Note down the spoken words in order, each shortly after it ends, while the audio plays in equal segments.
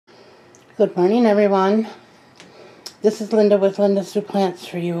Good morning, everyone. This is Linda with Linda Sue Plants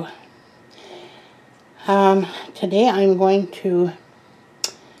for You. Today I'm going to,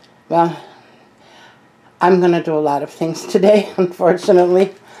 I'm going to do a lot of things today,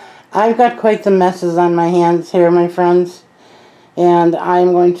 unfortunately. I've got quite the messes on my hands here, my friends, and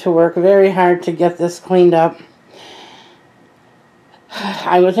I'm going to work very hard to get this cleaned up.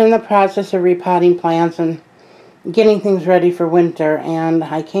 I was in the process of repotting plants and getting things ready for winter, and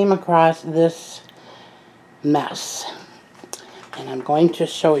I came across this mess. And I'm going to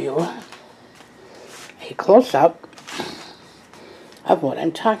show you a close-up of what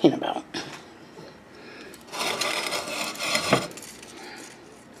I'm talking about.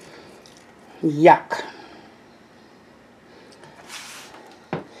 Yuck.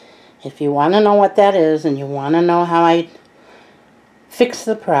 If you want to know what that is and you want to know how I fix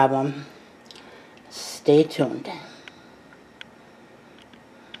the problem, stay tuned.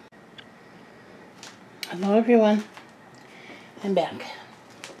 Hello everyone, I'm back.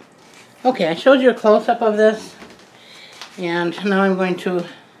 Okay, I showed you a close-up of this, and now I'm going to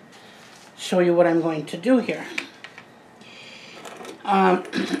show you what I'm going to do here.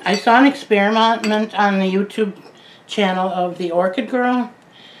 I saw an experiment on the YouTube channel of the Orchid Girl,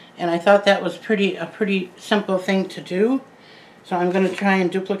 and I thought that was a pretty simple thing to do. So I'm going to try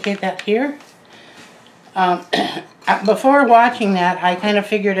and duplicate that here. Before watching that, I kind of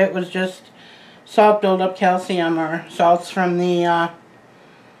figured it was just salt buildup, calcium, or salts from the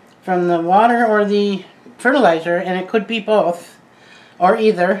water or the fertilizer, and it could be both, or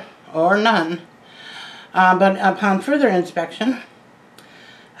either, or none. But upon further inspection,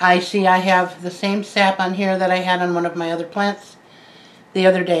 I see I have the same sap on here that I had on one of my other plants the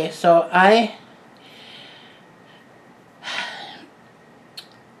other day. So I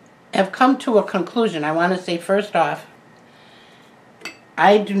have come to a conclusion. I want to say first off,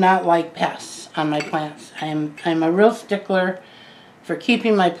 I do not like pests on my plants. I'm a real stickler for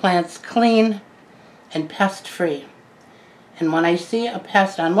keeping my plants clean and pest-free. And when I see a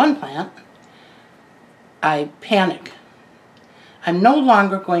pest on one plant, I panic. I'm no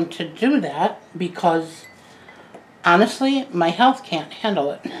longer going to do that because, honestly, my health can't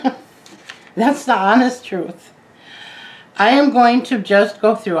handle it. That's the honest truth. I am going to just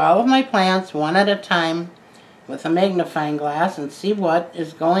go through all of my plants one at a time with a magnifying glass and see what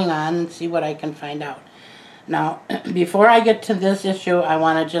is going on and see what I can find out. Now, before I get to this issue, I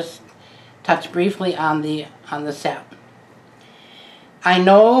want to just touch briefly on the sap. I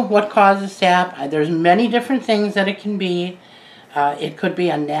know what causes sap. There's many different things that it can be. It could be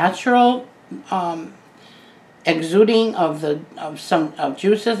a natural exuding of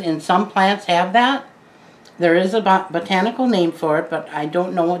juices. In some plants have that. There is a botanical name for it, but I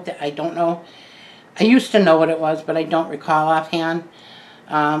don't know I used to know what it was, but I don't recall offhand.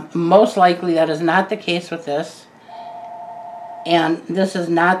 Most likely that is not the case with this. And this is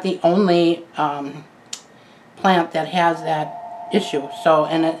not the only plant that has that issue. So,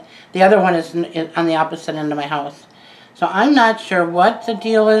 the other one is on the opposite end of my house. So I'm not sure what the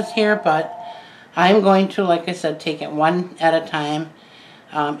deal is here, but I'm going to, like I said, take it one at a time.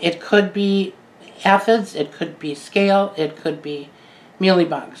 It could be aphids, it could be scale, it could be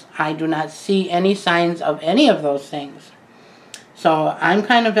mealybugs. I do not see any signs of any of those things. So I'm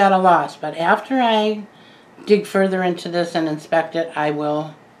kind of at a loss, but after I dig further into this and inspect it, I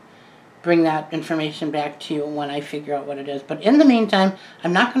will bring that information back to you when I figure out what it is. But in the meantime,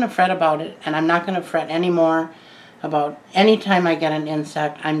 I'm not going to fret about it, and I'm not going to fret anymore about any time I get an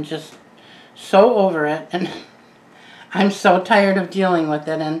insect. I'm just so over it, and I'm so tired of dealing with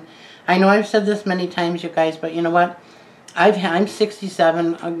it. And I know I've said this many times, you guys, but you know what? I'm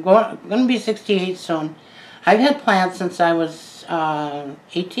 67. I'm going to be 68 soon. I've had plants since I was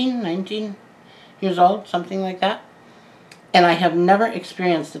 18, 19 years old, something like that. And I have never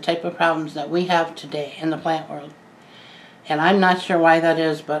experienced the type of problems that we have today in the plant world. And I'm not sure why that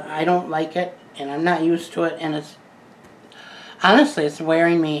is, but I don't like it, and I'm not used to it, and honestly, it's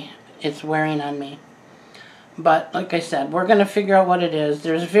wearing me. It's wearing on me. But like I said, we're going to figure out what it is.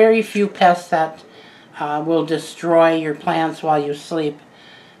 There's very few pests that will destroy your plants while you sleep.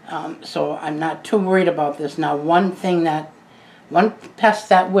 So I'm not too worried about this. Now, one pest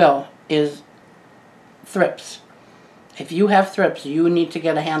that will is thrips. If you have thrips, you need to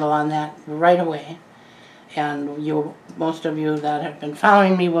get a handle on that right away. And most of you that have been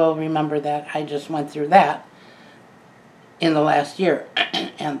following me will remember that I just went through that in the last year.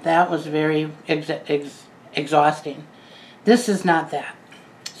 And that was very exhausting. This is not that.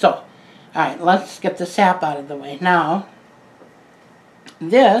 So, alright, let's get the sap out of the way. Now,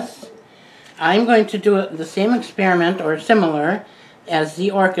 this I'm going to do the same experiment or similar as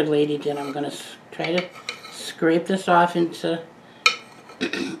the orchid lady did. I'm going to try to scrape this off into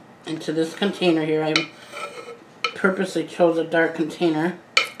into this container here. I purposely chose a dark container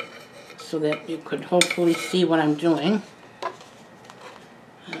so that you could hopefully see what I'm doing.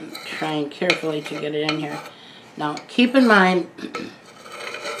 I'm trying carefully to get it in here. Now, keep in mind,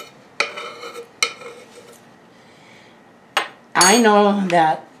 I know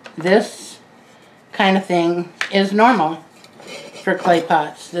that this kind of thing is normal for clay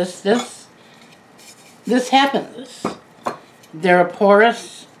pots. This happens. They're a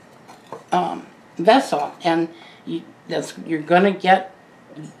porous vessel, and you're gonna get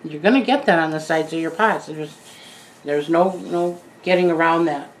that on the sides of your pots. There's no getting around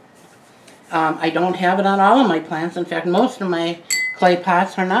that. I don't have it on all of my plants. In fact, most of my clay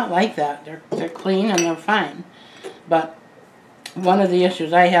pots are not like that. They're clean and they're fine. But one of the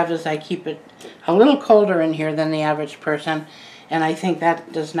issues I have is I keep it a little colder in here than the average person, and I think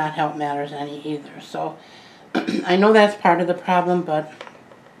that does not help matters any either. So I know that's part of the problem, but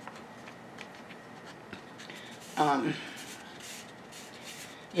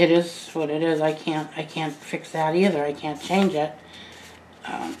it is what it is. I can't fix that either. I can't change it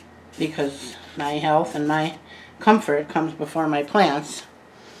because my health and my comfort comes before my plants.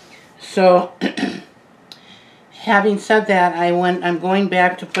 So having said that, I'm going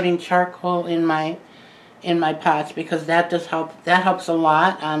back to putting charcoal in my pots because that does help. That helps a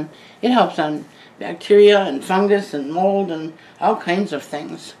lot. It helps on bacteria and fungus and mold and all kinds of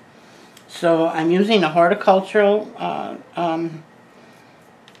things. So I'm using a horticultural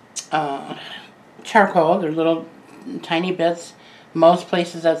charcoal. They're little tiny bits. Most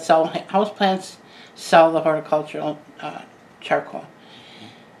places that sell houseplants sell the horticultural charcoal.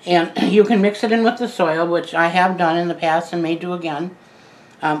 And you can mix it in with the soil, which I have done in the past and may do again.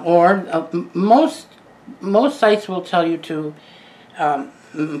 Most sites will tell you to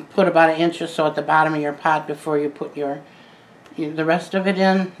put about 1 inch or so at the bottom of your pot before you put the rest of it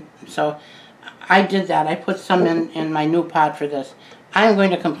in. So I did that. I put some in my new pot for this. I'm going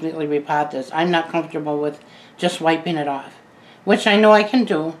to completely repot this. I'm not comfortable with just wiping it off, which I know I can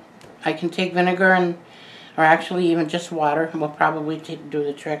do. I can take vinegar or actually even just water will probably do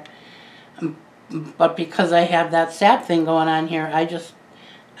the trick. But because I have that sap thing going on here, I'm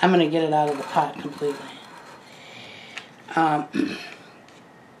going to get it out of the pot completely.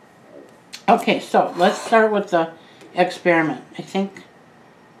 Okay, so let's start with the experiment. I think,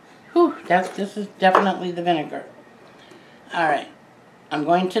 this is definitely the vinegar. All right, I'm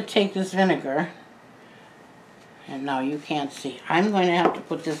going to take this vinegar, and now you can't see. I'm going to have to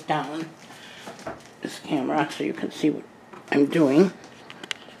put this down, this camera, so you can see what I'm doing.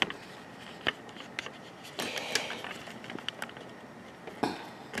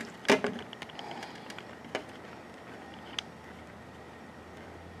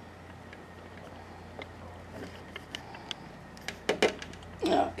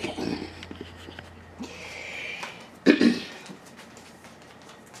 Okay.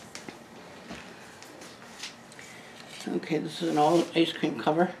 Okay, this is an old ice cream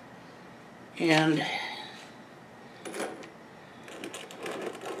cover, and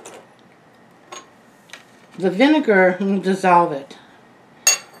the vinegar will dissolve it.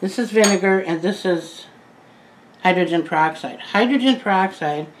 This is vinegar and this is hydrogen peroxide. Hydrogen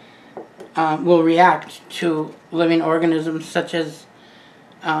peroxide will react to living organisms such as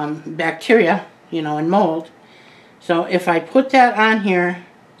bacteria, and mold. So if I put that on here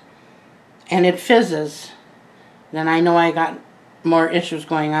and it fizzes, then I know I got more issues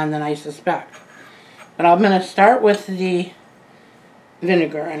going on than I suspect. But I'm going to start with the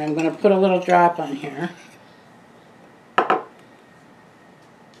vinegar, and I'm going to put a little drop on here.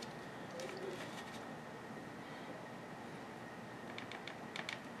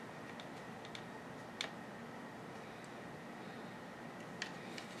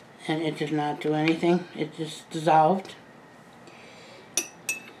 And it did not do anything. It just dissolved.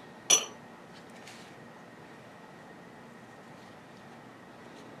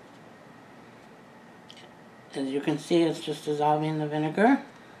 As you can see, it's just dissolving the vinegar,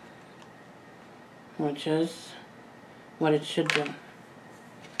 which is what it should do.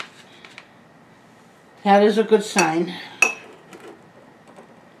 That is a good sign.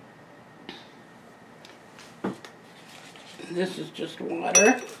 This is just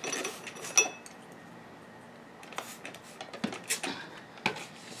water.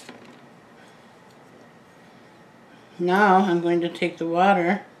 Now I'm going to take the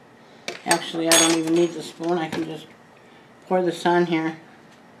water. Actually, I don't even need the spoon. I can just pour this on here.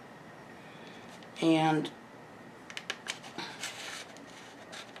 And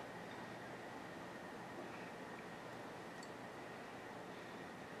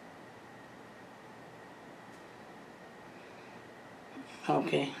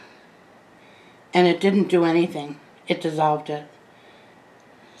Okay. And it didn't do anything. It dissolved it.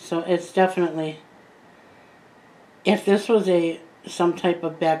 So it's definitely, if this was some type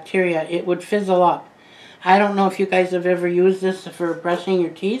of bacteria, it would fizzle up. I don't know if you guys have ever used this for brushing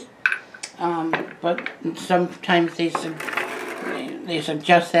your teeth, but sometimes they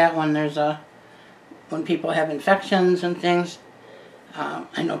suggest that when people have infections and things.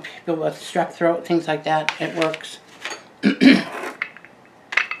 I know people with strep throat, things like that, it works.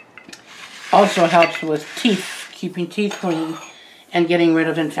 Also helps with teeth, keeping teeth clean and getting rid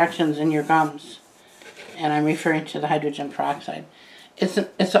of infections in your gums. And I'm referring to the hydrogen peroxide. It's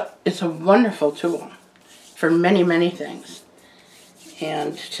a wonderful tool for many, many things.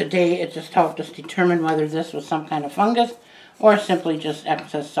 And today it just helped us determine whether this was some kind of fungus or simply just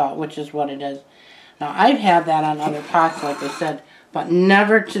excess salt, which is what it is. Now, I've had that on other pots, like I said, but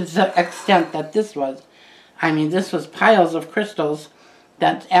never to the extent that this was. I mean, this was piles of crystals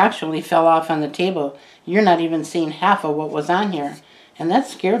that actually fell off on the table. You're not even seeing half of what was on here. And that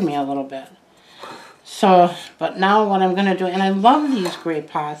scared me a little bit. So, but now what I'm going to do, and I love these gray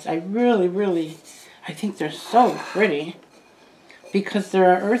pots. I really, really, I think they're so pretty. Because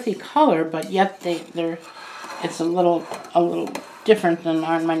they're an earthy color, but yet it's a little different than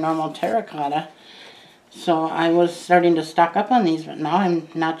my normal terracotta. So I was starting to stock up on these, but now I'm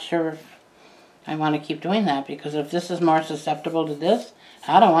not sure if I want to keep doing that, because if this is more susceptible to this,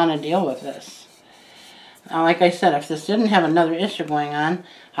 I don't want to deal with this. Now, like I said, if this didn't have another issue going on,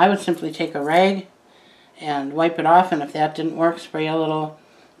 I would simply take a rag and wipe it off, and if that didn't work, spray a little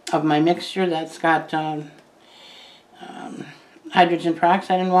of my mixture that's got hydrogen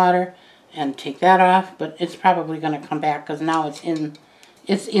peroxide and water, and take that off. But it's probably going to come back because now it's in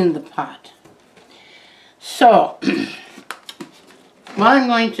the pot. So what I'm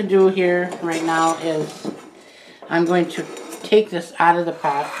going to do here right now is I'm going to take this out of the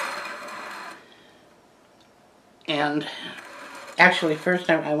pot, and actually first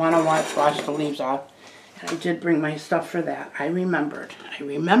I want to wash the leaves off, and I did bring my stuff for that. I remembered.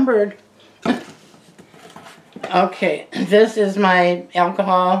 Okay, this is my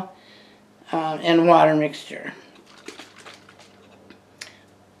alcohol and water mixture.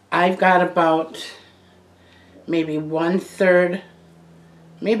 I've got about maybe 1/3,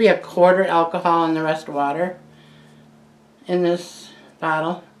 maybe a quarter alcohol and the rest water in this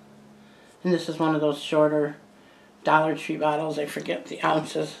bottle. And this is one of those shorter Dollar Tree bottles. I forget the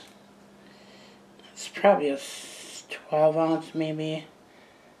ounces. It's probably a 12 ounce maybe.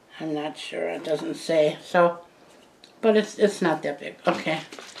 I'm not sure. It doesn't say. So, but it's not that big. Okay.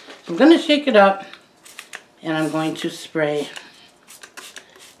 So I'm going to shake it up, and I'm going to spray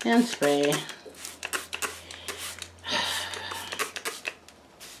and spray.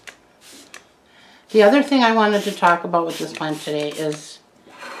 The other thing I wanted to talk about with this plant today is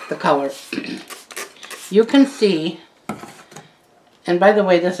the color. You can see, and by the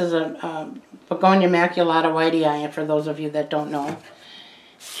way, this is a Begonia Maculata whitey, for those of you that don't know.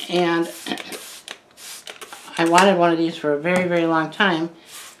 And I wanted one of these for a very, very long time,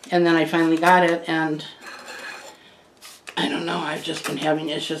 and then I finally got it, and I don't know, I've just been having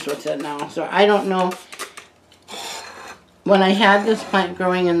issues with it now. So I don't know. When I had this plant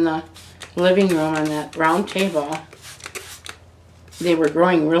growing in the living room on that round table, they were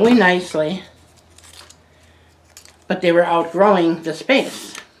growing really nicely, but they were outgrowing the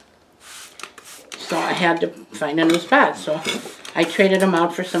space. So I had to find a new spot. So I traded them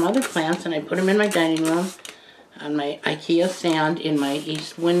out for some other plants, and I put them in my dining room on my IKEA stand in my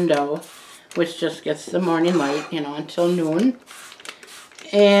east window, which just gets the morning light, you know, until noon.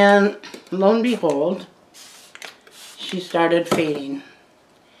 And lo and behold, she started fading.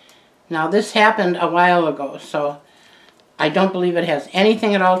 Now, this happened a while ago, so I don't believe it has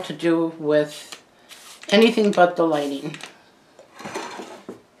anything at all to do with anything but the lighting.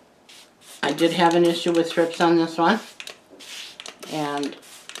 I did have an issue with thrips on this one, and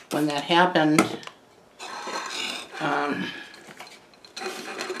when that happened,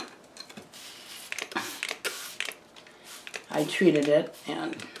 I treated it,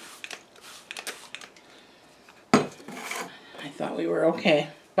 and I thought we were okay.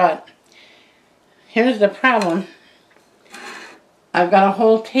 But here's the problem. I've got a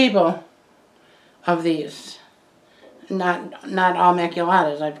whole table of these. Not all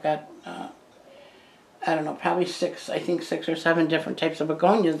maculatas. I've got, I don't know, probably six or seven different types of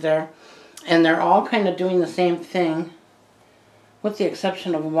begonias there. And they're all kind of doing the same thing, with the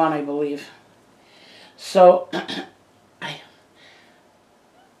exception of one, I believe. So,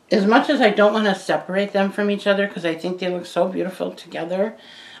 as much as I don't want to separate them from each other, because I think they look so beautiful together,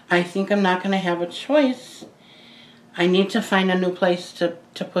 I think I'm not going to have a choice I need to find a new place to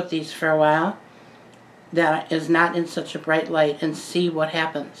put these for a while that is not in such a bright light and see what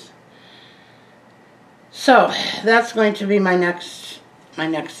happens. So that's going to be my next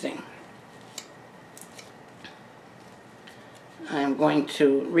thing. I'm going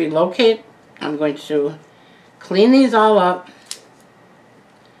to relocate. I'm going to clean these all up.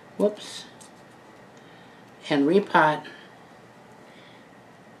 Whoops. And repot.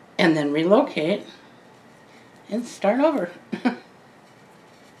 And then relocate. And start over.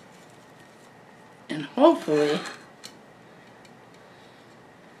 And hopefully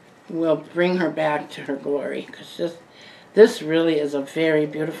we'll bring her back to her glory. Because this really is a very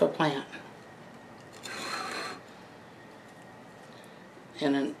beautiful plant.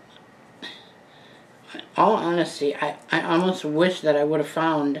 And in all honesty, I almost wish that I would have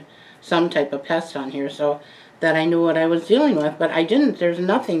found some type of pest on here so that I knew what I was dealing with, but I didn't. There's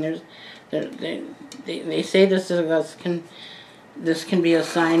nothing. They say this can be a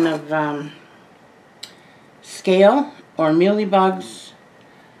sign of scale or mealybugs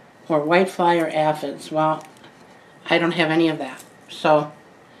or whitefly or aphids. Well, I don't have any of that, so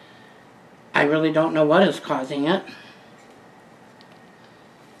I really don't know what is causing it.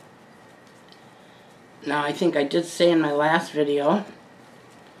 Now, I think I did say in my last video,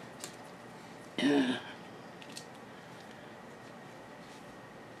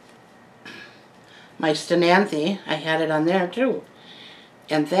 my Stenanthe, I had it on there too.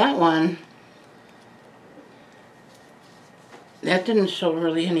 And that one, that didn't show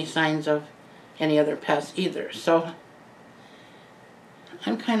really any signs of any other pests either. So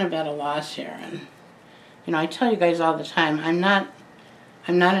I'm kind of at a loss here. And, you know, I tell you guys all the time, I'm not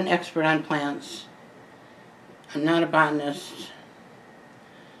an expert on plants. I'm not a botanist.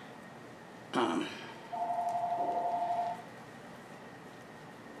 I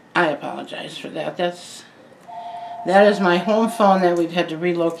apologize for that. That is my home phone that we've had to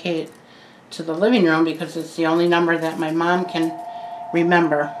relocate to the living room because it's the only number that my mom can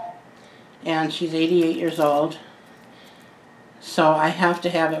remember. And she's 88 years old. So I have to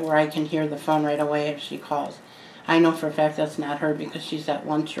have it where I can hear the phone right away if she calls. I know for a fact that's not her because she's at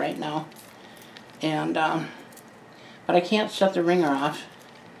lunch right now. And, but I can't shut the ringer off.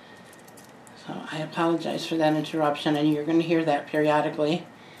 So I apologize for that interruption, and you're going to hear that periodically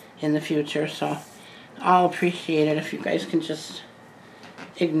in the future. So I'll appreciate it if you guys can just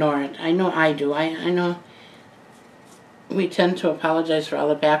ignore it. I know I do. I know we tend to apologize for all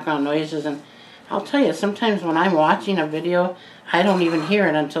the background noises, and I'll tell you, sometimes when I'm watching a video, I don't even hear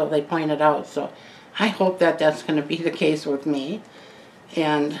it until they point it out. So I hope that that's going to be the case with me,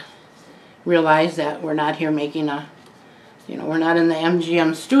 and realize that we're not here making a, you know, we're not in the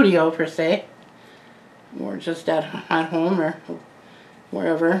MGM studio per se. We're just at home or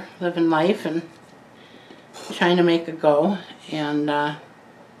wherever, living life and trying to make a go. And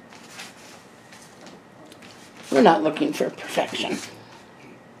we're not looking for perfection.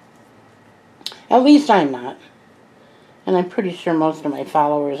 At least I'm not. And I'm pretty sure most of my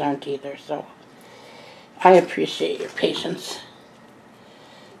followers aren't either. So I appreciate your patience.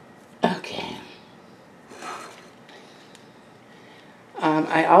 Okay.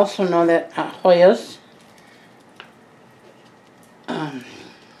 I also know that Hoyas,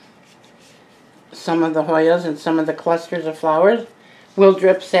 some of the Hoyas and some of the clusters of flowers will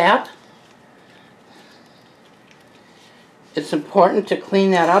drip sap. It's important to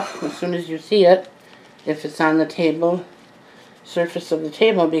clean that up as soon as you see it, if it's on the table, surface of the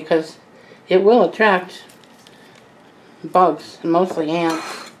table, because it will attract bugs, mostly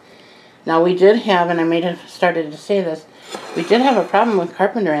ants. Now we did have, and I may have started to say this, we did have a problem with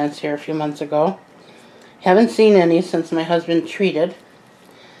carpenter ants here a few months ago. Haven't seen any since my husband treated.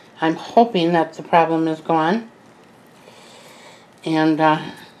 I'm hoping that the problem is gone. And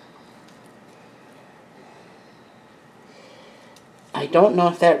I don't know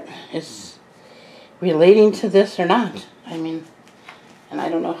if that is relating to this or not. I mean, and I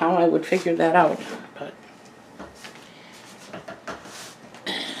don't know how I would figure that out, but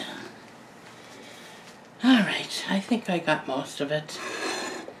alright, I think I got most of it.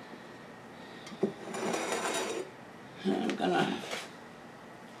 I'm gonna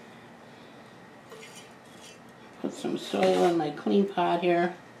put some soil in my clean pot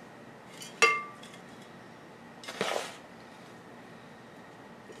here.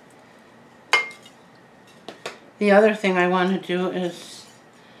 The other thing I want to do is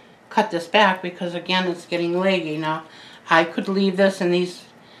cut this back because, again, it's getting leggy. Now, I could leave this and these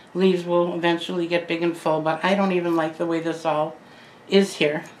leaves will eventually get big and full, but I don't even like the way this all is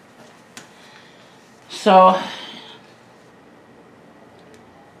here. So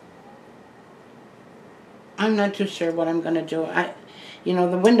I'm not too sure what I'm going to do. You know,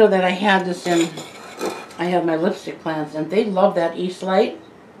 the window that I had this in, I have my lipstick plants, and they love that east light.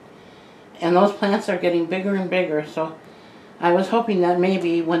 And those plants are getting bigger and bigger, so I was hoping that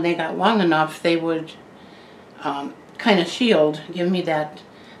maybe when they got long enough, they would kind of shield, give me that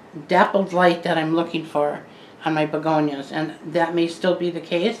dappled light that I'm looking for on my begonias. And that may still be the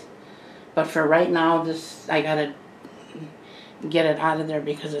case, but for right now, I gotta get it out of there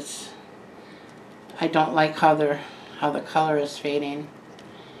because I don't like how the color is fading.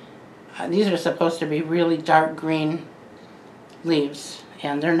 These are supposed to be really dark green leaves,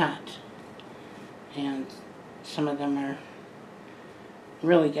 and they're not. And some of them are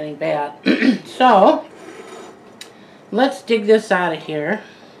really getting bad. So, let's dig this out of here.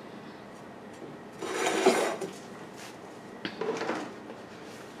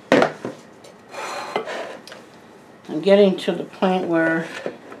 I'm getting to the point where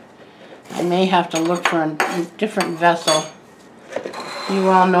I may have to look for a different vessel. You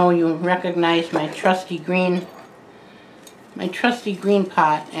all know, you recognize my trusty green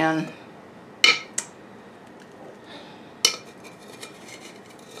pot, and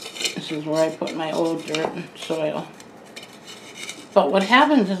this is where I put my old dirt and soil. But what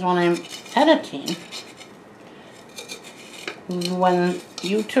happens is when I'm editing, when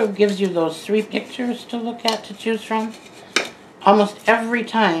YouTube gives you those 3 pictures to look at, to choose from, almost every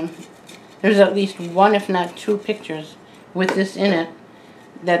time there's at least 1, if not 2 pictures with this in it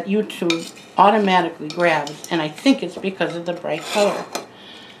that YouTube automatically grabs, and I think it's because of the bright color.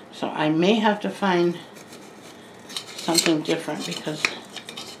 So I may have to find something different because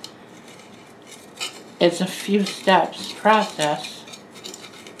it's a few steps process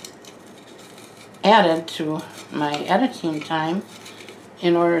added to my editing time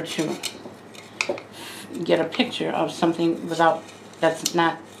in order to get a picture of something that's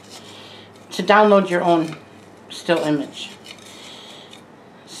not, to download your own still image.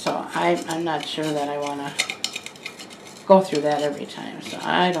 So I'm not sure that I want to go through that every time. So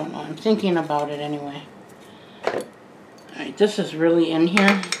I don't know. I'm thinking about it anyway. Alright, this is really in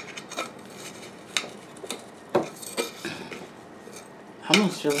here.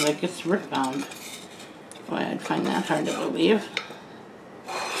 Almost feels like it's root bound. Boy, I'd find that hard to believe.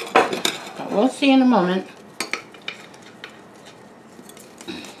 But we'll see in a moment.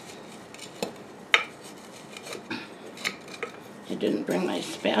 I didn't bring my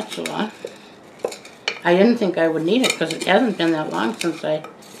spatula. I didn't think I would need it because it hasn't been that long since I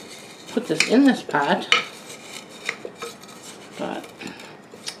put this in this pot. But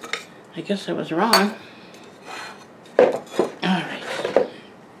I guess I was wrong. Alright.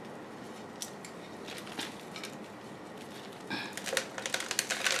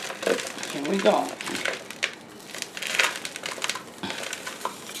 Here we go.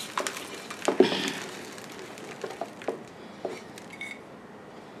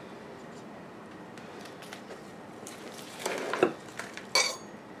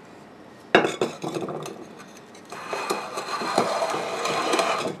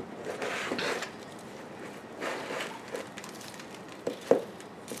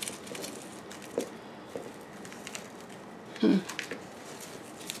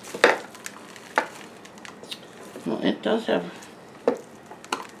 Well, it does have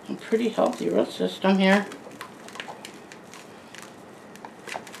a pretty healthy root system here.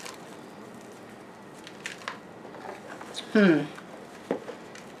 I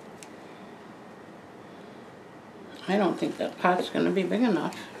don't think that pot's going to be big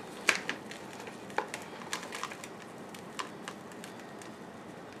enough.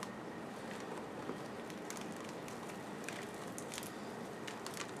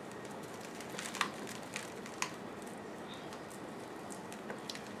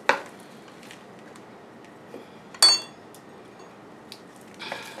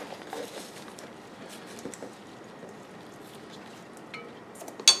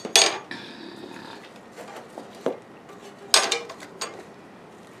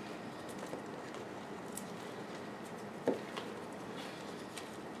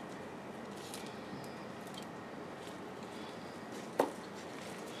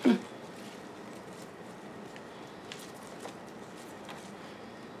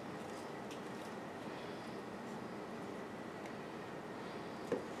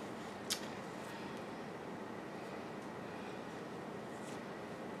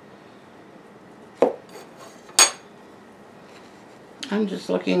 I'm just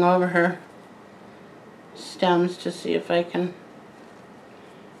looking over her stems to see if I can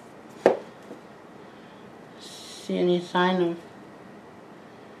see any sign of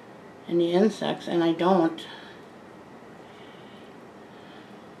any insects, and I don't.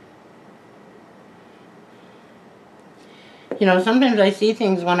 You know, sometimes I see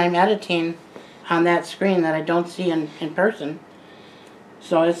things when I'm editing on that screen that I don't see in person.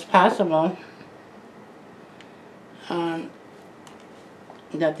 So it's possible that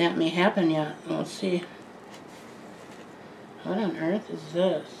may happen yet. We'll see. What on earth is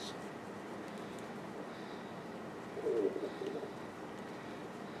this?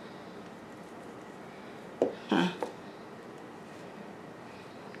 Huh.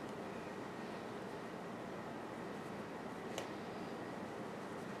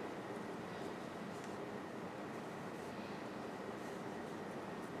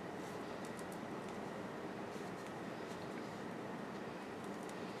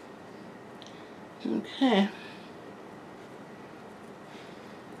 Okay.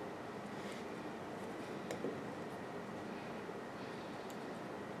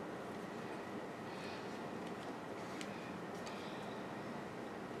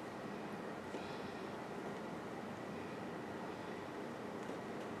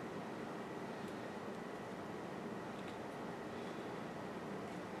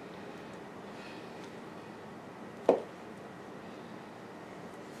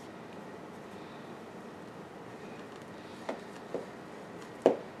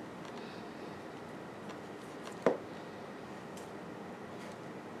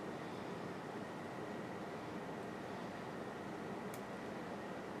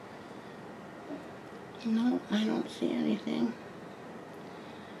 No, I don't see anything.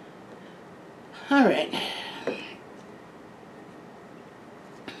 All right.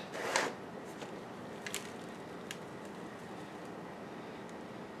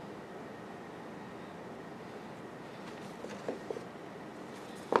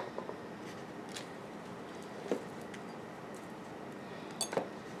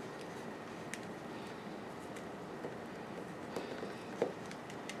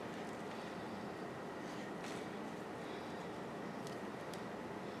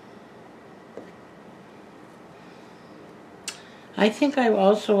 I think I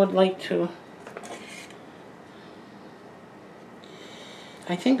also would like to,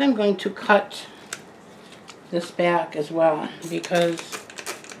 I think I'm going to cut this back as well, because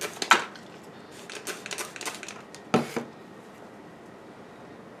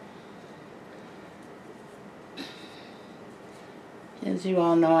as you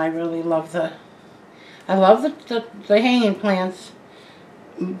all know, I really love the hanging plants,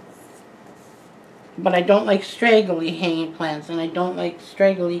 but I don't like straggly hanging plants, and I don't like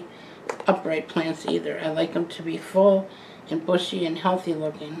straggly upright plants either. I like them to be full and bushy and healthy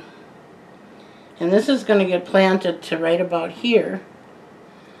looking. And this is going to get planted to right about here.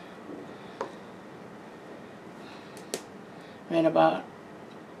 Right about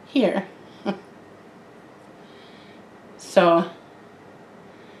here. So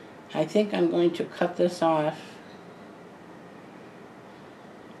I think I'm going to cut this off.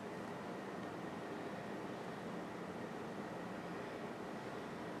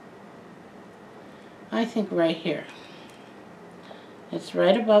 I think right here. It's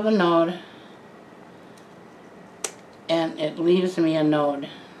right above a node, and it leaves me a node.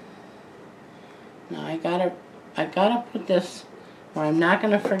 Now I gotta put this where I'm not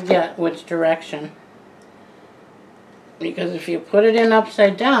gonna forget which direction, because if you put it in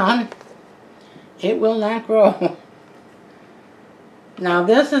upside down, it will not grow. Now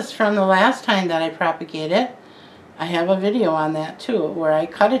this is from the last time that I propagated. I have a video on that too, where I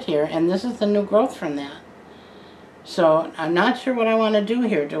cut it here, and this is the new growth from that. So I'm not sure what I want to do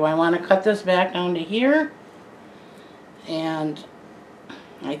here. Do I want to cut this back down to here? And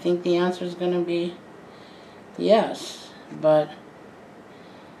I think the answer is going to be yes, but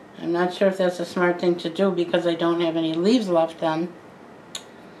I'm not sure if that's a smart thing to do because I don't have any leaves left then.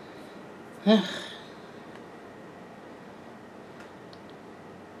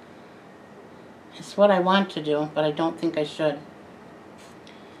 It's what I want to do, but I don't think I should.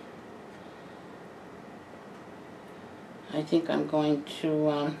 I think I'm going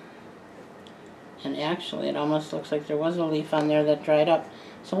to, and actually it almost looks like there was a leaf on there that dried up.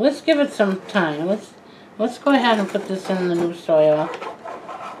 So let's give it some time. Let's go ahead and put this in the new soil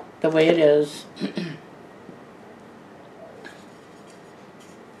the way it is.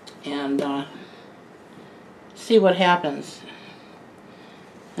 And see what happens.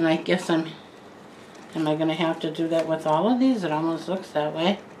 And I guess am I going to have to do that with all of these? It almost looks that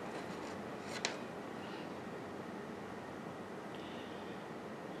way.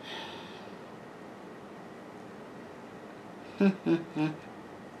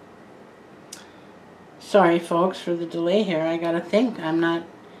 Sorry folks for the delay here. I gotta think. I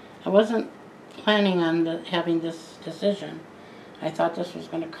wasn't planning on having this decision. I thought this was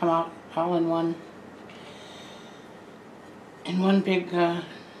going to come out all in one in one big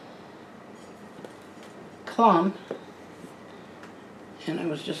clump, and I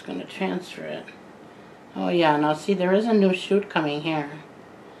was just going to transfer it. Oh yeah, now see, there is a new shoot coming here,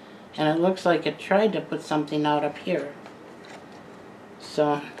 and it looks like it tried to put something out up here.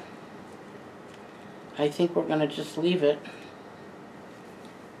 So I think we're going to just leave it.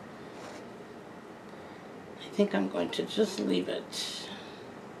 I think I'm going to just leave it.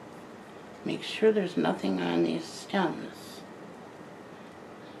 Make sure there's nothing on these stems.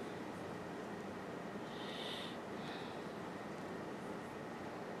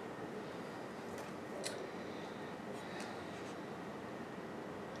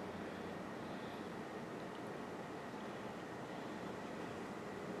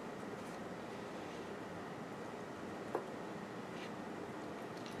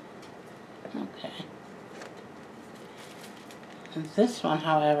 Okay. And this one,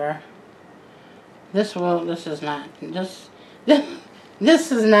 however, this is not happening.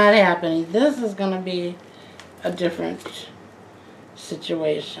 This is going to be a different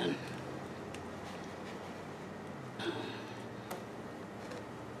situation.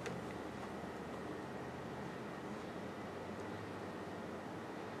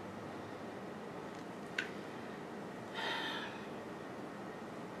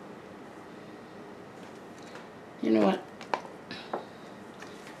 You know what?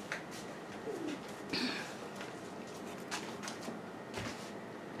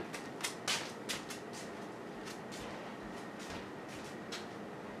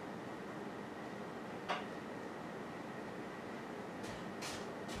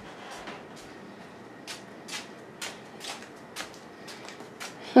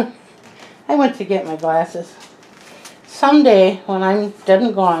 I went to get my glasses. Someday, when I'm dead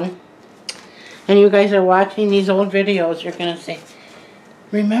and gone, and you guys are watching these old videos, you're going to say,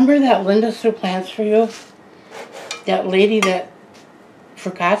 remember that Linda Sue Plants For You? That lady that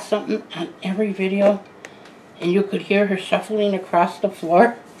forgot something on every video, and you could hear her shuffling across the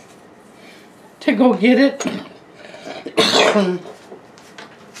floor to go get it?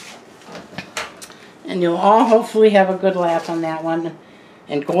 And you'll all hopefully have a good laugh on that one.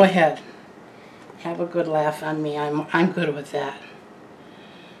 And go ahead. Have a good laugh on me. I'm good with that.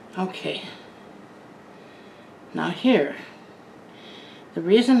 Okay. Now here, the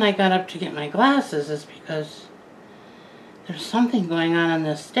reason I got up to get my glasses is because there's something going on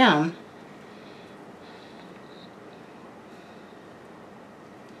this stem.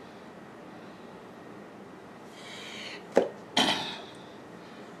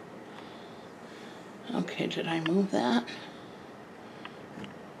 Okay, did I move that?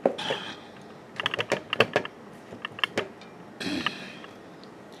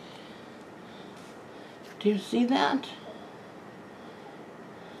 Do you see that?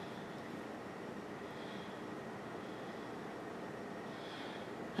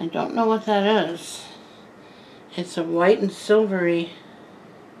 I don't know what that is. It's a white and silvery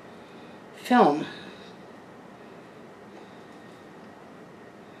film.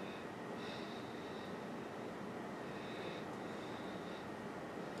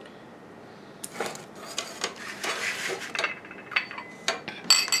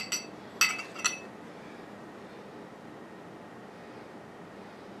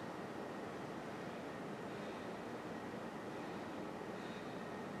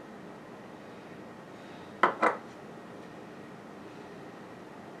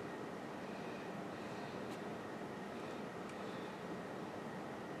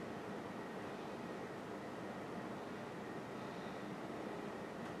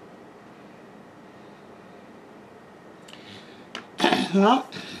 Well,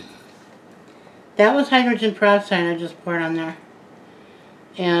 that was hydrogen peroxide I just poured on there.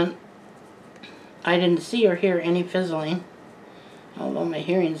 And I didn't see or hear any fizzling. Although my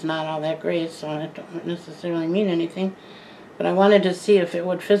hearing's not all that great, so it don't necessarily mean anything. But I wanted to see if it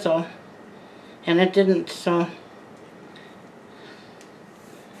would fizzle. And it didn't, so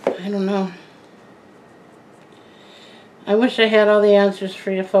I don't know. I wish I had all the answers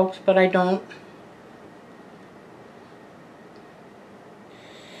for you folks, but I don't.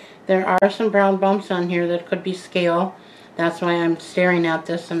 There are some brown bumps on here that could be scale. That's why I'm staring at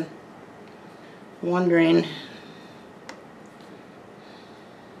this and wondering.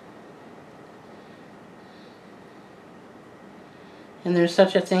 And there's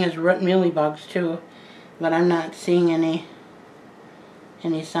such a thing as root mealybugs too, but I'm not seeing any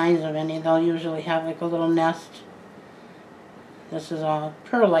signs of any. They'll usually have like a little nest. This is all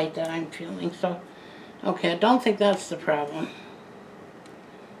perlite that I'm feeling, so okay, I don't think that's the problem.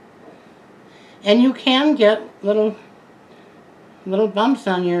 And you can get little bumps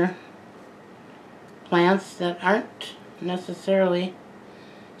on your plants that aren't necessarily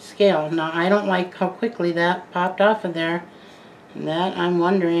scale. Now, I don't like how quickly that popped off of there. That I'm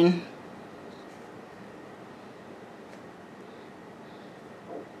wondering.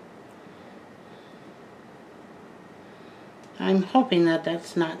 I'm hoping that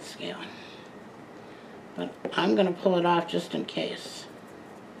that's not scale. But I'm going to pull it off just in case.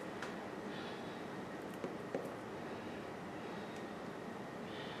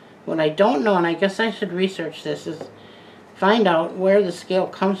 What I don't know, and I guess I should research this, is find out where the scale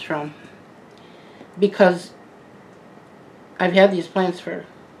comes from. Because I've had these plants for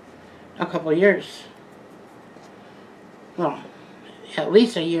a couple years. Well, at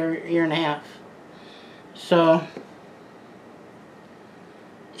least a year, year and a half. So,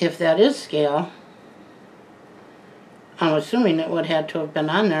 if that is scale, I'm assuming it would have to have been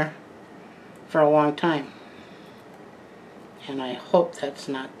on there for a long time. And I hope that's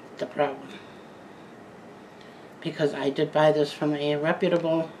not the problem. Because I did buy this from a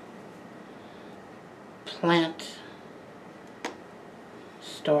reputable plant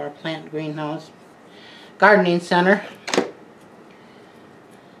store, plant greenhouse, gardening center.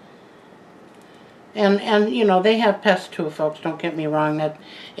 And you know, they have pests too, folks, don't get me wrong. That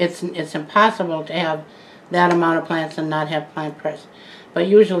it's impossible to have that amount of plants and not have plant pests. But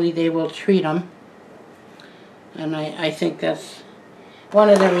usually they will treat them. And I think that's one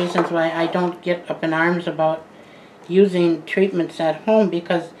of the reasons why I don't get up in arms about using treatments at home,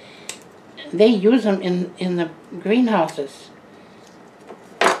 because they use them in the greenhouses.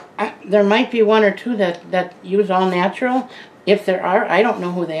 There might be one or two that use all natural. If there are, I don't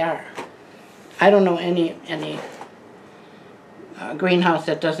know who they are. I don't know any greenhouse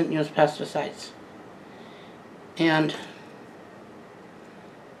that doesn't use pesticides. And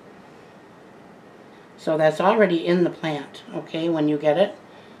so that's already in the plant, okay, when you get it.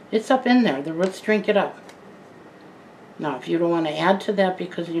 It's up in there. The roots drink it up. Now, if you don't want to add to that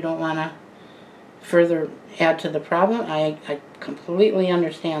because you don't want to further add to the problem, I completely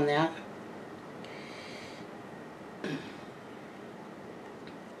understand that.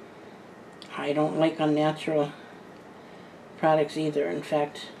 I don't like unnatural products either. In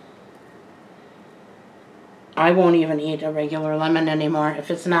fact, I won't even eat a regular lemon anymore.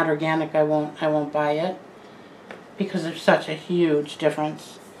 If it's not organic, I won't buy it, because there's such a huge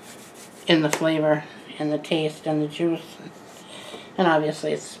difference in the flavor and the taste and the juice, and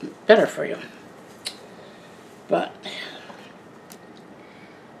obviously it's better for you. But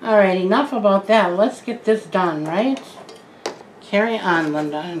alright, enough about that. Let's get this done, right? Carry on,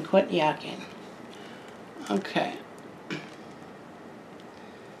 Linda, and quit yakking. Okay.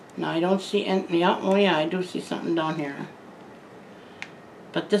 Now I don't see any, yeah, oh yeah, I do see something down here.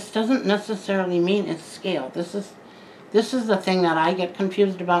 But this doesn't necessarily mean it's scale. This is the thing that I get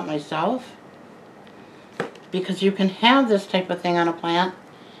confused about myself. Because you can have this type of thing on a plant,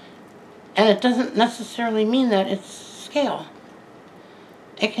 and it doesn't necessarily mean that it's scale.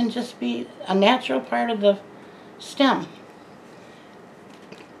 It can just be a natural part of the stem.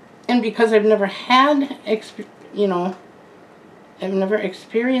 And because I've never had, I've never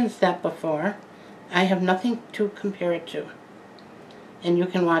experienced that before, I have nothing to compare it to. And you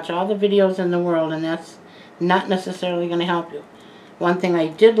can watch all the videos in the world, and that's not necessarily going to help you. One thing I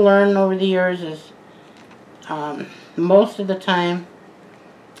did learn over the years is most of the time,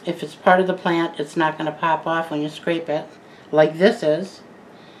 if it's part of the plant, it's not going to pop off when you scrape it, like this is,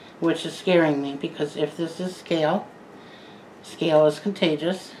 which is scaring me, because if this is scale, scale is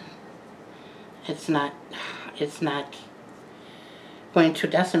contagious. It's not going to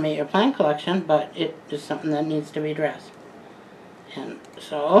decimate your plant collection, but it is something that needs to be addressed. And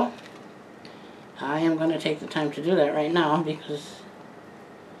so, I am going to take the time to do that right now, because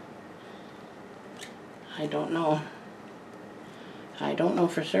I don't know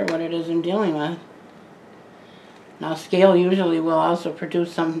for sure what it is I'm dealing with. Now, scale usually will also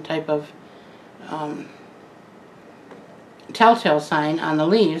produce some type of telltale sign on the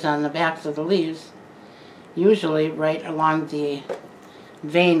leaves, on the backs of the leaves, usually right along the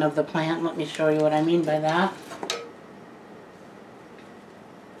vein of the plant. Let me show you what I mean by that.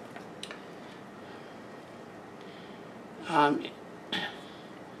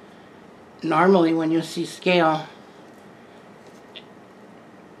 Normally when you see scale,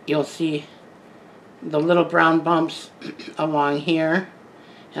 you'll see the little brown bumps along here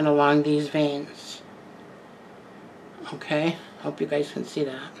and along these veins. Okay, hope you guys can see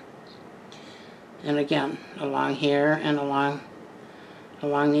that. And again, along here and along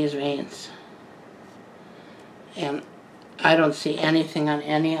these veins. And I don't see anything on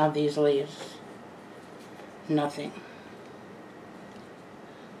any of these leaves. Nothing.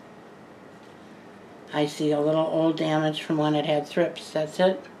 I see a little old damage from when it had thrips. That's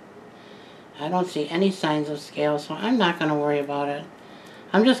it. I don't see any signs of scale, so I'm not going to worry about it.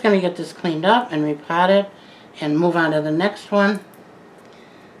 I'm just going to get this cleaned up and repot it and move on to the next one.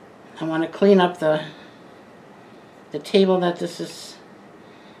 I want to clean up the table that this is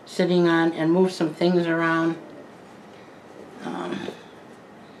sitting on and move some things around.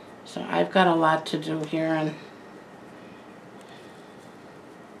 So I've got a lot to do here, and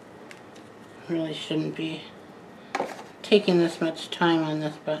really shouldn't be taking this much time on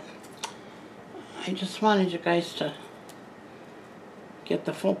this, but I just wanted you guys to get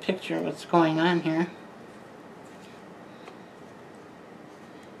the full picture of what's going on here.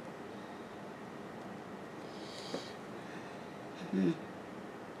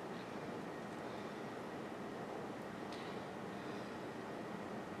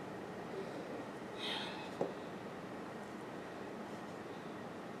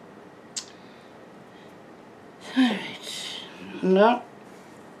 Alright, well,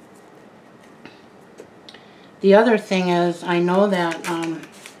 the other thing is, I know that,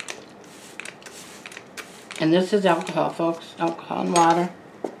 and this is alcohol, folks, alcohol and water.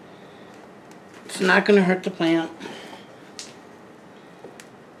 It's not going to hurt the plant.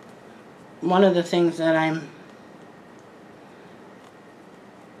 One of the things that I'm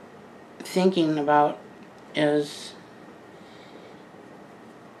thinking about is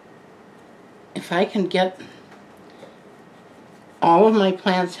if I can get all of my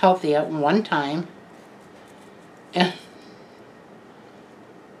plants healthy at one time and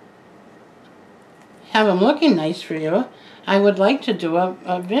have them looking nice for you, I would like to do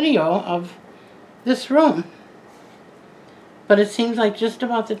a video of this room. But it seems like just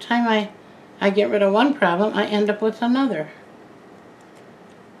about the time I get rid of one problem, I end up with another.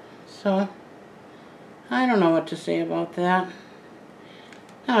 So, I don't know what to say about that.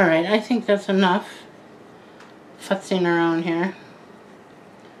 Alright, I think that's enough futzing around here.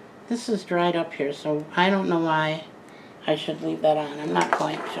 This is dried up here, so I don't know why I should leave that on. I'm not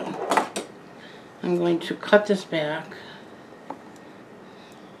going to. I'm going to cut this back.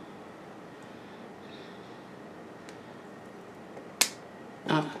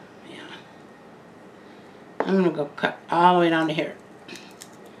 Oh, yeah. I'm going to go cut all the way down to here,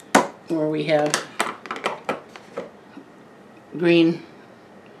 where we have green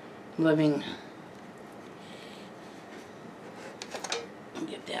living.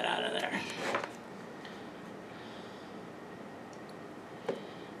 Get that out of there.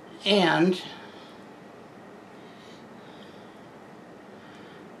 And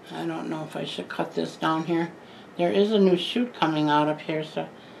I don't know if I should cut this down here. There is a new shoot coming out up here, so,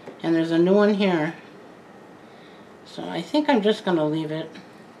 and there's a new one here. So I think I'm just going to leave it.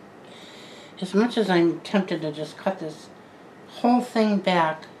 As much as I'm tempted to just cut this whole thing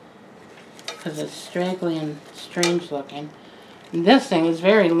back because it's straggly and strange looking. And this thing is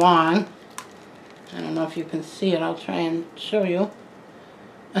very long. I don't know if you can see it. I'll try and show you.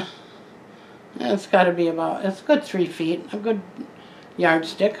 It's got to be about, it's a good 3 feet, a good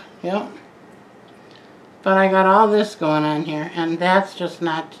yardstick, yep. But I got all this going on here, and that's just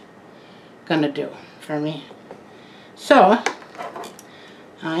not going to do for me. So,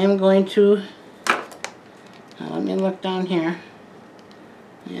 I am going to, let me look down here.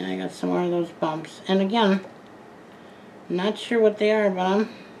 Yeah, I got some more of those bumps. And again, not sure what they are, but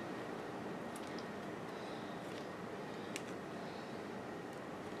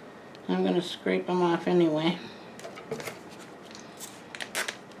I'm going to scrape them off anyway.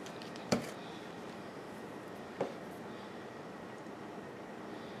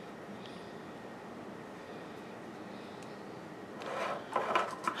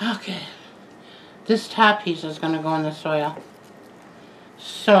 Okay, this top piece is going to go in the soil.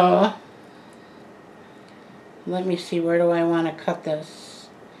 So, let me see, where do I want to cut this?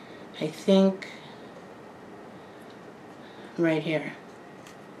 I think right here.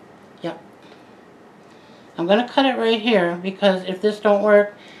 Yep. I'm going to cut it right here because if this don't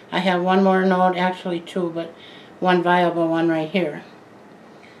work, I have one more node, actually 2, but one viable one right here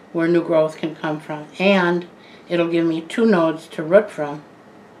where new growth can come from. And it'll give me 2 nodes to root from.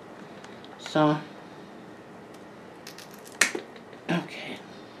 So, okay.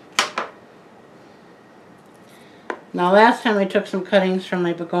 Now last time I took some cuttings from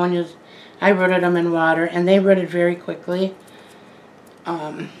my begonias, I rooted them in water and they rooted very quickly.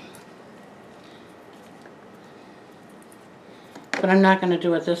 But I'm not going to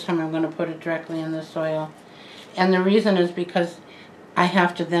do it this time. I'm going to put it directly in the soil. And the reason is because I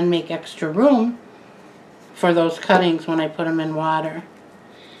have to then make extra room for those cuttings when I put them in water.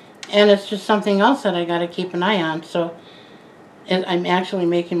 And it's just something else that I got to keep an eye on. So I'm actually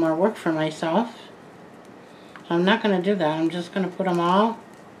making more work for myself. I'm not going to do that. I'm just going to put them all.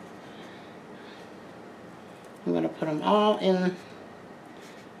 I'm going to put them all in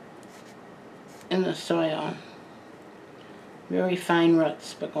the soil. Very fine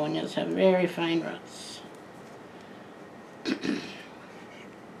roots. Begonias have very fine roots.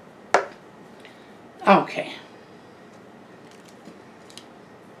 Okay.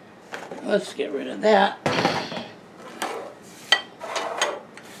 Let's get rid of that.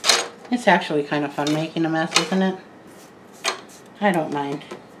 It's actually kind of fun making a mess, isn't it? I don't mind.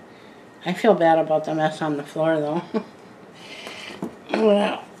 I feel bad about the mess on the floor, though.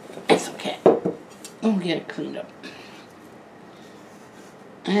 Well, it's okay. We'll get it cleaned up.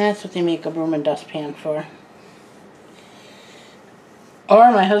 That's what they make a broom and dustpan for.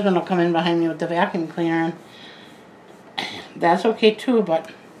 Or my husband will come in behind me with the vacuum cleaner, and that's okay too, but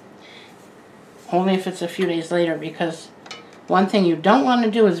only if it's a few days later, because one thing you don't want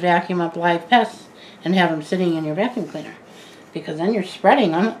to do is vacuum up live pests and have them sitting in your vacuum cleaner, because then you're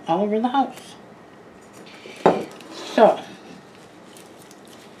spreading them all over the house. So,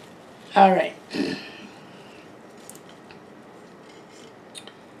 alright.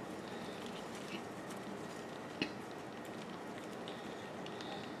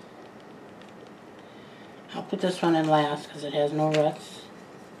 I'll put this one in last because it has no roots.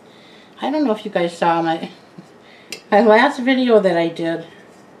 I don't know if you guys saw my last video that I did.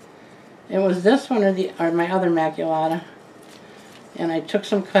 It was this one or my other Maculata. And I took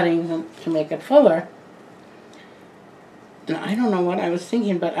some cuttings to make it fuller. And I don't know what I was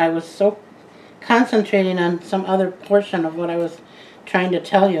thinking, but I was so concentrating on some other portion of what I was trying to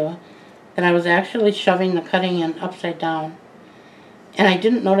tell you that I was actually shoving the cutting in upside down. And I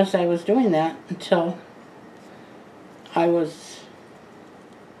didn't notice I was doing that until I'm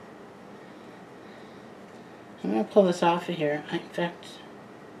going to pull this off of here. In fact,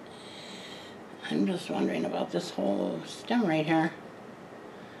 I'm just wondering about this whole stem right here.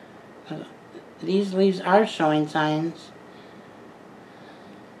 These leaves are showing signs.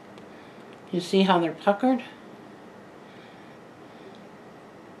 You see how they're puckered?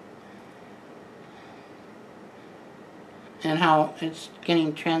 And how it's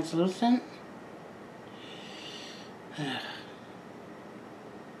getting translucent?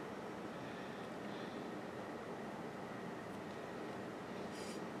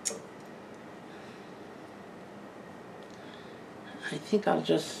 I think I'll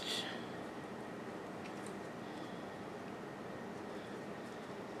just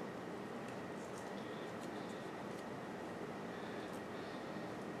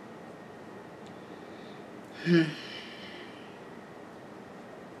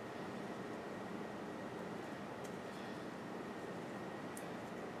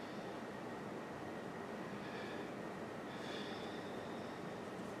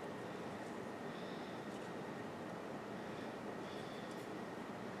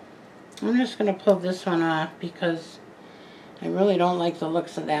I'm just going to pull this one off because I really don't like the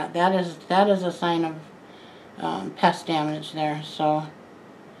looks of that. That is a sign of pest damage there. So,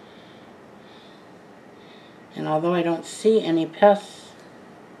 and although I don't see any pests,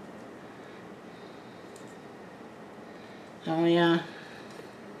 oh yeah.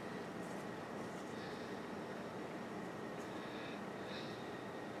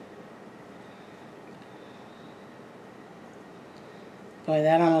 Boy,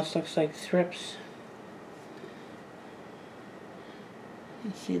 that almost looks like thrips.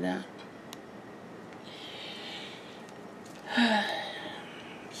 You see that?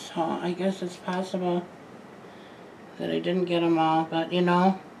 So I guess it's possible that I didn't get them all, but you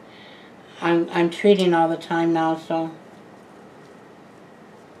know, I'm treating all the time now, so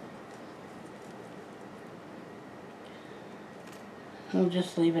we'll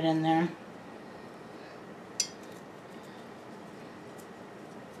just leave it in there.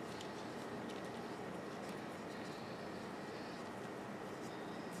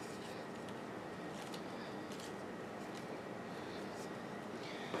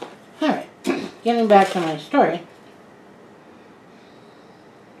 Getting back to my story,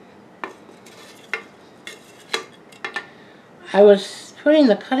 I was putting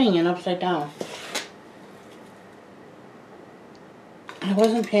the cutting in upside down. I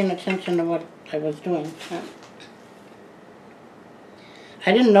wasn't paying attention to what I was doing.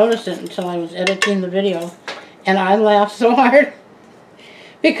 I didn't notice it until I was editing the video, and I laughed so hard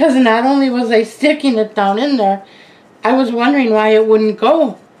because not only was I sticking it down in there, I was wondering why it wouldn't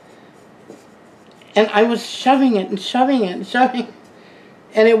go. And I was shoving it and shoving it and shoving,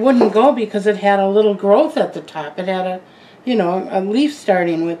 and it wouldn't go because it had a little growth at the top. It had a, you know, a leaf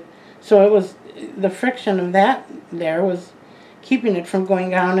starting with, so it was, the friction of that there was keeping it from going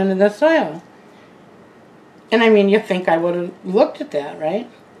down into the soil. And I mean, you think I would have looked at that, right?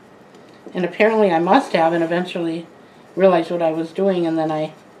 And apparently I must have, and eventually realized what I was doing, and then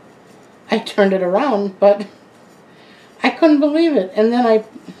I turned it around, but I couldn't believe it. And then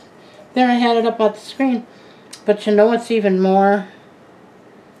there I had it up on the screen. But you know what's even more?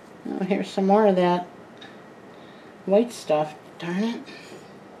 Oh, here's some more of that white stuff. Darn it.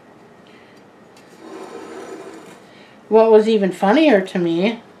 What was even funnier to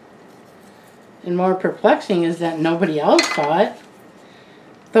me and more perplexing is that nobody else saw it.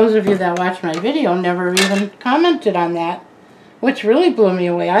 Those of you that watched my video never even commented on that, which really blew me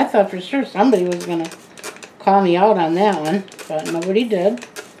away. I thought for sure somebody was going to call me out on that one, but nobody did.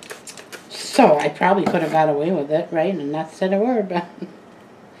 So I probably could have got away with it, right, and not said a word, but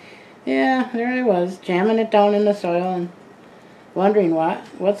yeah, there I was, jamming it down in the soil and wondering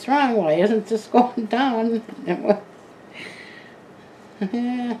what's wrong, why isn't this going down?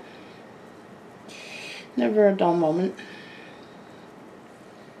 Yeah, never a dull moment.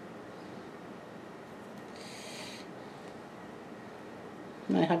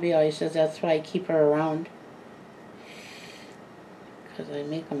 My hubby always says that's why I keep her around, because I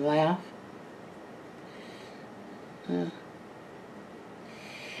make them laugh.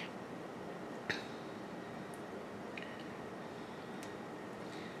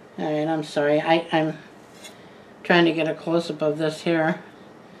 Alright, I'm sorry. I'm trying to get a close-up of this here.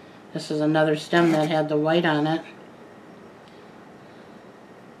 This is another stem that had the white on it.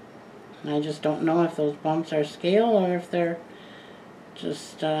 And I just don't know if those bumps are scale or if they're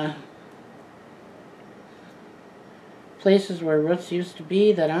just places where roots used to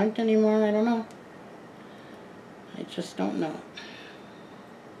be that aren't anymore. I don't know. I just don't know.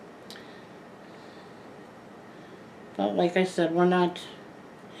 But like I said, we're not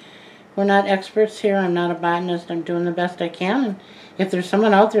experts here. I'm not a botanist. I'm doing the best I can. And if there's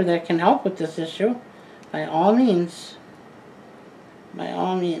someone out there that can help with this issue, by all means. By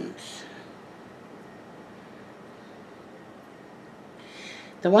all means.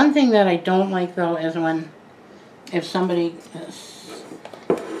 The one thing that I don't like, though, is if somebody...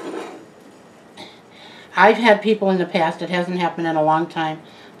 I've had people in the past, it hasn't happened in a long time,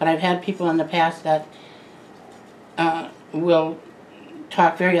 but I've had people in the past that will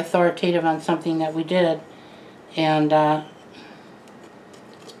talk very authoritative on something that we did, and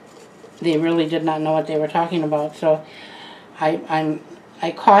they really did not know what they were talking about. So I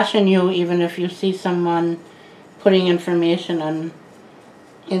caution you, even if you see someone putting information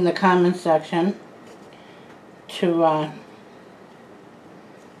in the comments section, to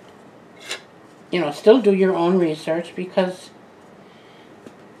still do your own research,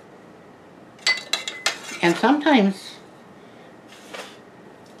 and sometimes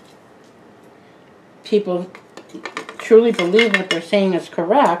people truly believe what they're saying is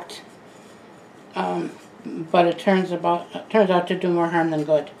correct, but it turns out to do more harm than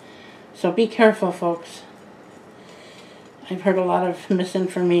good. So be careful, folks. I've heard a lot of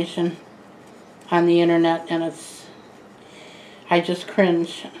misinformation on the internet, and I just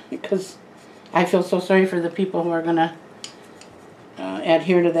cringe, because I feel so sorry for the people who are going to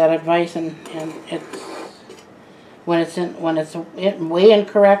adhere to that advice, and when it's way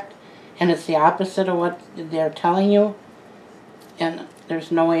incorrect, and it's the opposite of what they're telling you, and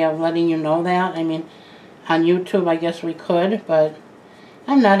there's no way of letting you know that. I mean, on YouTube, I guess we could, but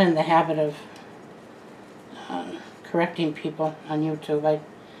I'm not in the habit of correcting people on YouTube,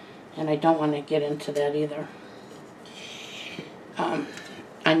 and I don't want to get into that either.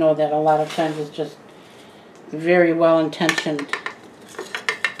 I know that a lot of times it's just very well-intentioned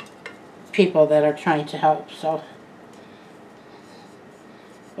people that are trying to help, so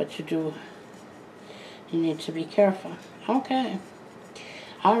what you need to be careful. Okay.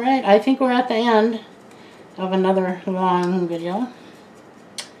 Alright, I think we're at the end of another long video,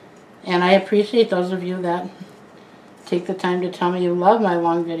 and I appreciate those of you that take the time to tell me you love my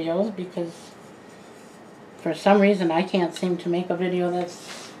long videos, because for some reason I can't seem to make a video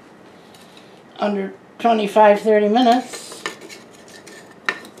that's under 25-30 minutes.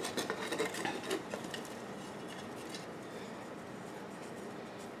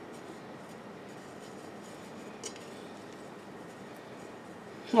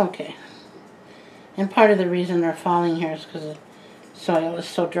 Okay. And part of the reason they're falling here is because the soil is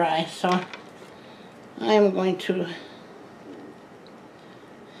so dry. So I am going to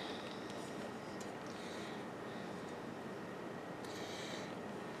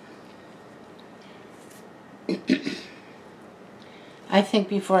I think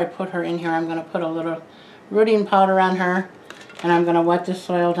before I put her in here, I'm going to put a little rooting powder on her, and I'm going to wet the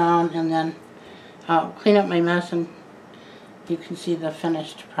soil down, and then I'll clean up my mess, and you can see the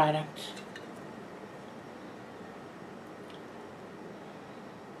finished product.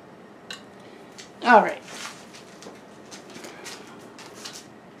 All right.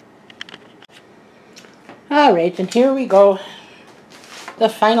 All right, and here we go. The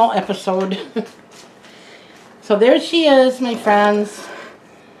final episode. So there she is, my friends.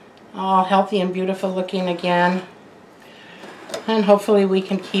 All healthy and beautiful looking again. And hopefully we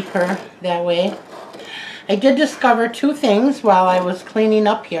can keep her that way. I did discover two things while I was cleaning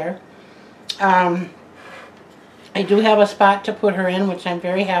up here. I do have a spot to put her in, which I'm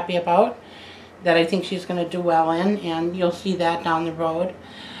very happy about, that I think she's going to do well in, and you'll see that down the road.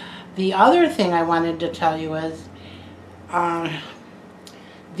 The other thing I wanted to tell you is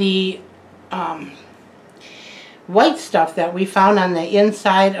the white stuff that we found on the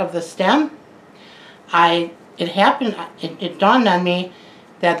inside of the stem. It dawned on me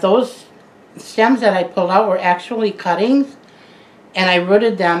that those stems that I pulled out were actually cuttings, and I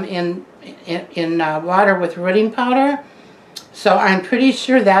rooted them in water with rooting powder. So I'm pretty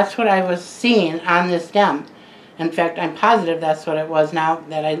sure that's what I was seeing on this stem. In fact, I'm positive that's what it was now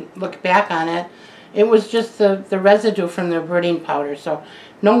that I look back on it. It was just the residue from the rooting powder. So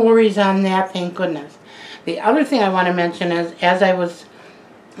no worries on that, thank goodness. The other thing I want to mention is, as I was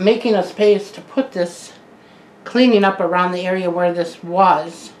making a space to put this, cleaning up around the area where this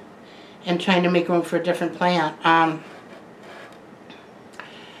was, and trying to make room for a different plant, I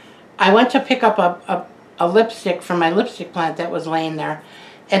went to pick up a lipstick from my lipstick plant that was laying there,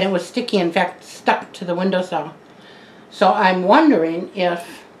 and it was sticky, in fact stuck to the windowsill. So I'm wondering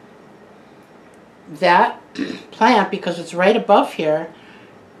if that plant, because it's right above here,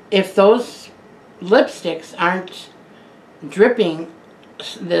 if those lipsticks aren't dripping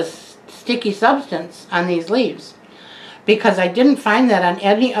this sticky substance on these leaves, because I didn't find that on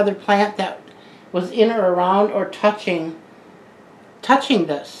any other plant that was in or around or touching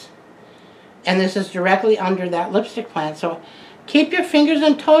this. And this is directly under that lipstick plant. So keep your fingers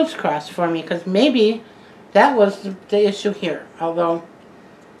and toes crossed for me, because maybe that was the issue here. Although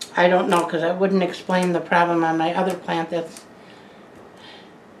I don't know, because I wouldn't explain the problem on my other plant that's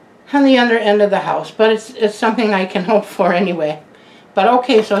on the other end of the house. But it's something I can hope for anyway. But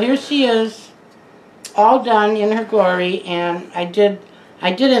okay, so here she is, all done in her glory, and I did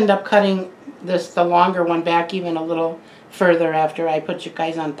end up cutting the longer one back even a little further after I put you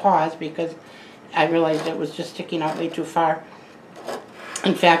guys on pause, because I realized it was just sticking out way too far.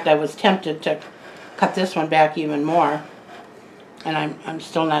 In fact, I was tempted to cut this one back even more, and I'm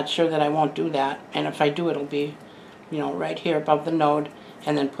still not sure that I won't do that. And if I do, it'll be, you know, right here above the node,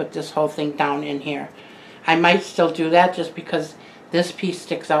 and then put this whole thing down in here. I might still do that just because this piece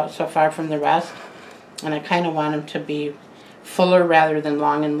sticks out so far from the rest, and I kind of want them to be fuller rather than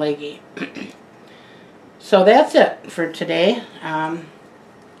long and leggy. So that's it for today.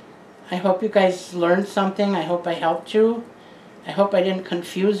 I hope you guys learned something. I hope I helped you. I hope I didn't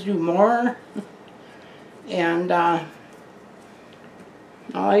confuse you more. And all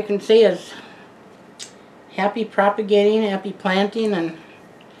I can say is happy propagating, happy planting, and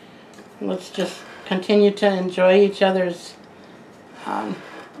let's just continue to enjoy each other's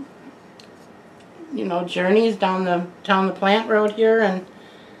you know, journeys down the plant road here,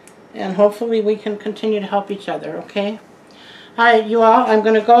 and hopefully we can continue to help each other, okay? Alright, you all, I'm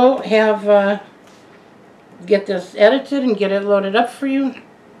going to go have get this edited and get it loaded up for you.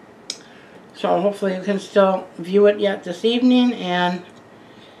 So hopefully you can still view it yet this evening, and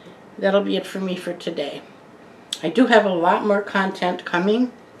that'll be it for me for today. I do have a lot more content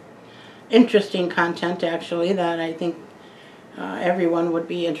coming. Interesting content, actually, that I think everyone would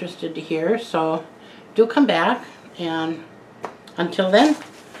be interested to hear. So do come back, and until then,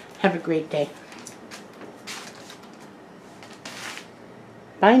 have a great day.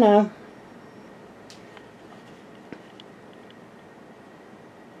 Bye now.